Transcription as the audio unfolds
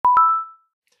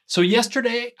So,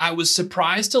 yesterday, I was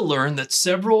surprised to learn that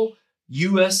several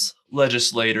US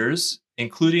legislators,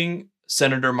 including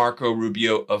Senator Marco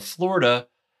Rubio of Florida,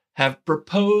 have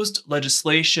proposed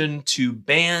legislation to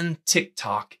ban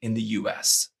TikTok in the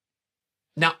US.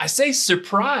 Now, I say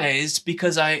surprised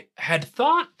because I had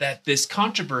thought that this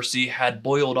controversy had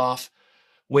boiled off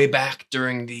way back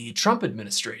during the Trump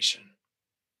administration.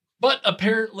 But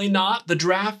apparently not. The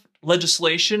draft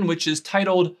legislation, which is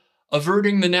titled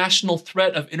Averting the National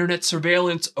Threat of Internet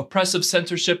Surveillance, Oppressive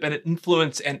Censorship, and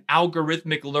Influence and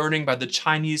Algorithmic Learning by the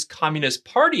Chinese Communist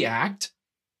Party Act,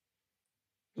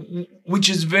 which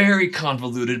is very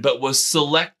convoluted, but was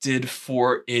selected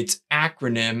for its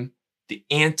acronym, the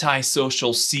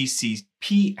Anti-Social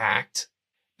CCP Act.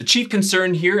 The chief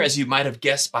concern here, as you might have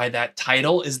guessed by that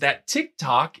title, is that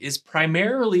TikTok is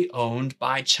primarily owned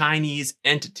by Chinese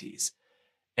entities.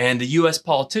 And the US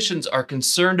politicians are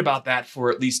concerned about that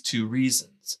for at least two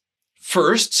reasons.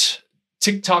 First,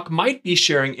 TikTok might be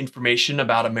sharing information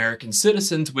about American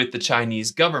citizens with the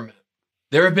Chinese government.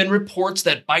 There have been reports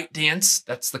that ByteDance,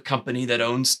 that's the company that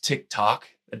owns TikTok,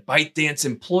 that ByteDance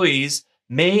employees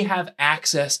may have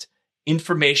accessed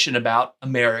information about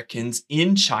Americans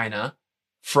in China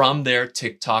from their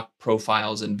TikTok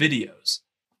profiles and videos.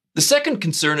 The second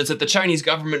concern is that the Chinese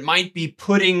government might be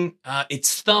putting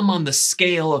its thumb on the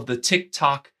scale of the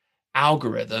TikTok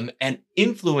algorithm and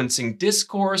influencing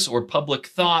discourse or public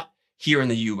thought here in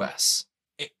the US.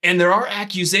 And there are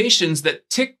accusations that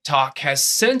TikTok has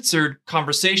censored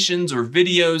conversations or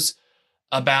videos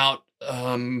about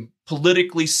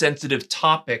politically sensitive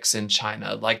topics in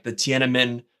China, like the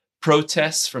Tiananmen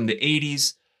protests from the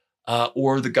 80s,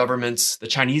 or the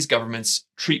Chinese government's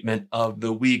treatment of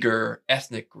the Uyghur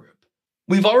ethnic group.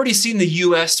 We've already seen the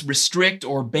US restrict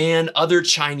or ban other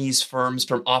Chinese firms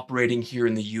from operating here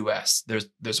in the US. There's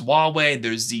Huawei,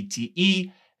 there's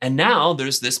ZTE, and now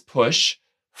there's this push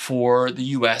for the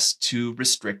US to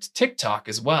restrict TikTok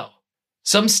as well.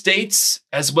 Some states,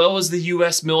 as well as the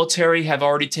US military, have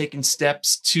already taken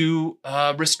steps to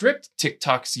restrict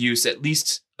TikTok's use, at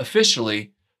least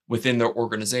officially, within their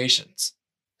organizations.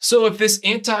 So if this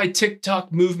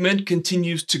anti-TikTok movement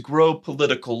continues to grow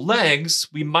political legs,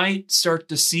 we might start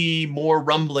to see more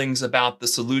rumblings about the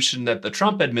solution that the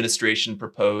Trump administration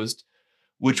proposed,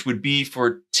 which would be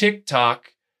for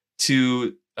TikTok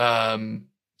to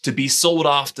be sold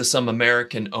off to some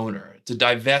American owner, to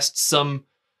divest some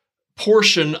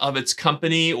portion of its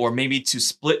company, or maybe to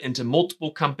split into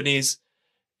multiple companies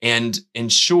and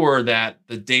ensure that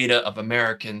the data of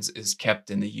Americans is kept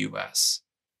in the US.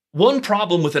 One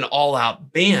problem with an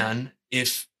all-out ban,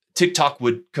 if TikTok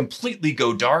would completely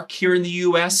go dark here in the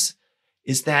US,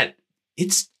 is that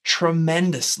it's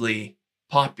tremendously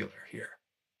popular here.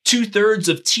 2/3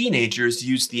 of teenagers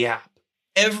use the app.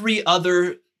 Every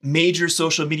other major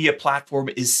social media platform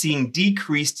is seeing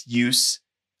decreased use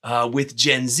with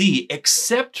Gen Z,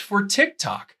 except for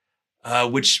TikTok,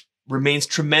 which remains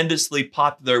tremendously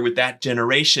popular with that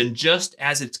generation, just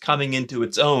as it's coming into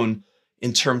its own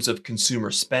in terms of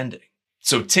consumer spending.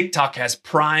 So TikTok has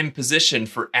prime position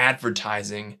for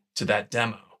advertising to that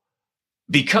demo.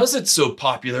 Because it's so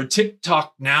popular,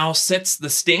 TikTok now sets the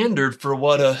standard for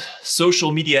what a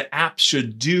social media app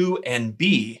should do and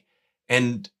be.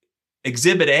 And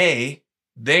Exhibit A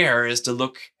there is to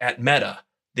look at Meta.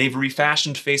 They've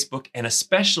refashioned Facebook and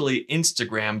especially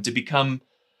Instagram to become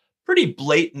pretty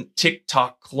blatant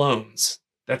TikTok clones.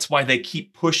 That's why they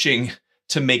keep pushing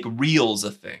to make Reels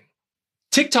a thing.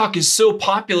 TikTok is so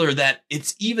popular that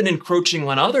it's even encroaching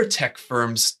on other tech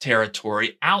firms'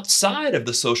 territory outside of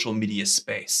the social media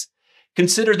space.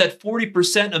 Consider that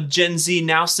 40% of Gen Z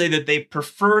now say that they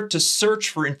prefer to search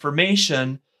for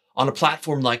information on a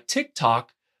platform like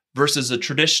TikTok versus a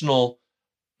traditional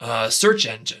search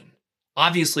engine.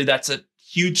 Obviously, that's a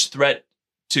huge threat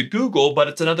to Google, but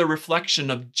it's another reflection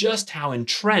of just how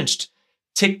entrenched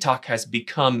TikTok has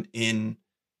become in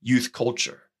youth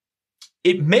culture.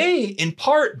 It may, in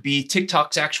part, be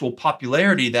TikTok's actual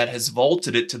popularity that has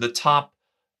vaulted it to the top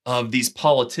of these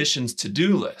politicians'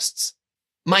 to-do lists.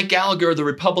 Mike Gallagher, the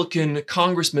Republican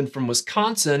congressman from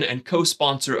Wisconsin and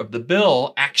co-sponsor of the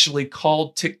bill, actually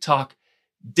called TikTok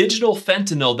digital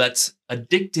fentanyl that's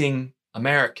addicting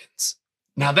Americans.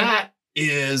 Now that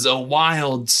is a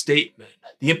wild statement.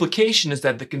 The implication is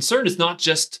that the concern is not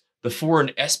just the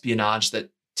foreign espionage that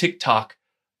TikTok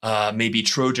may be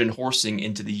Trojan horsing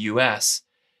into the US.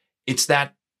 It's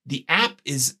that the app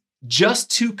is just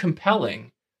too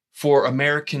compelling for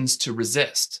Americans to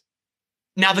resist.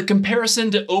 Now, the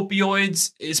comparison to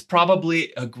opioids is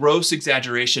probably a gross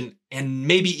exaggeration and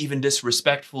maybe even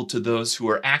disrespectful to those who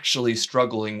are actually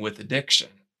struggling with addiction.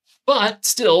 But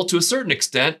still, to a certain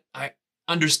extent, I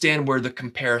understand where the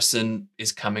comparison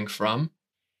is coming from.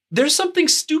 There's something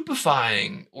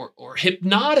stupefying or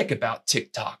hypnotic about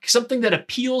TikTok, something that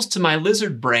appeals to my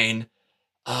lizard brain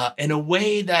in a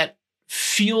way that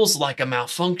feels like a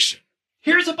malfunction.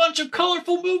 Here's a bunch of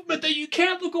colorful movement that you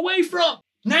can't look away from.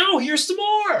 Now here's some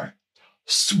more.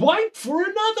 Swipe for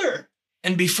another.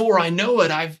 And before I know it,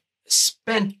 I've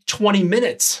spent 20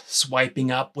 minutes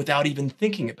swiping up without even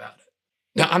thinking about it.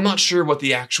 Now, I'm not sure what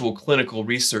the actual clinical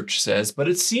research says, but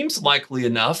it seems likely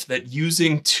enough that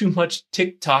using too much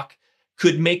TikTok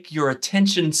could make your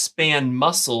attention span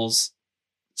muscles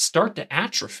start to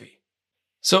atrophy.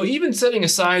 So even setting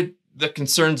aside the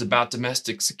concerns about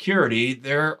domestic security,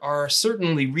 there are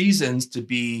certainly reasons to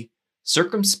be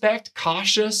circumspect,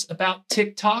 cautious about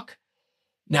TikTok.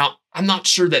 Now, I'm not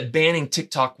sure that banning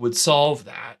TikTok would solve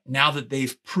that. Now that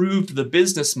they've proved the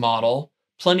business model,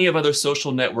 plenty of other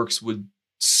social networks would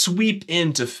sweep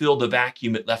in to fill the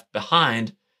vacuum it left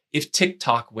behind if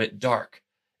TikTok went dark.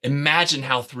 Imagine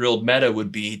how thrilled Meta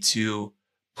would be to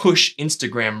push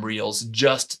Instagram Reels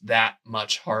just that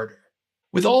much harder.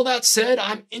 With all that said,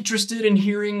 I'm interested in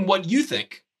hearing what you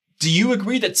think. Do you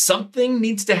agree that something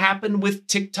needs to happen with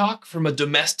TikTok from a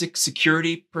domestic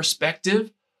security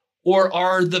perspective? Or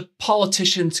are the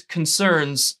politicians'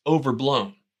 concerns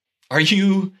overblown? Are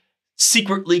you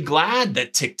secretly glad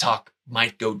that TikTok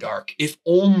might go dark, if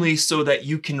only so that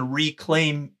you can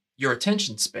reclaim your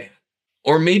attention span?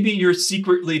 Or maybe you're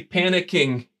secretly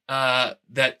panicking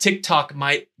that TikTok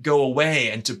might go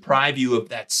away and deprive you of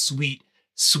that sweet,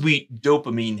 sweet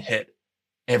dopamine hit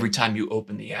every time you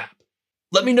open the app.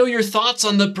 Let me know your thoughts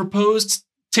on the proposed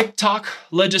TikTok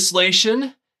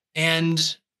legislation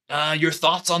and your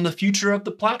thoughts on the future of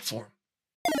the platform.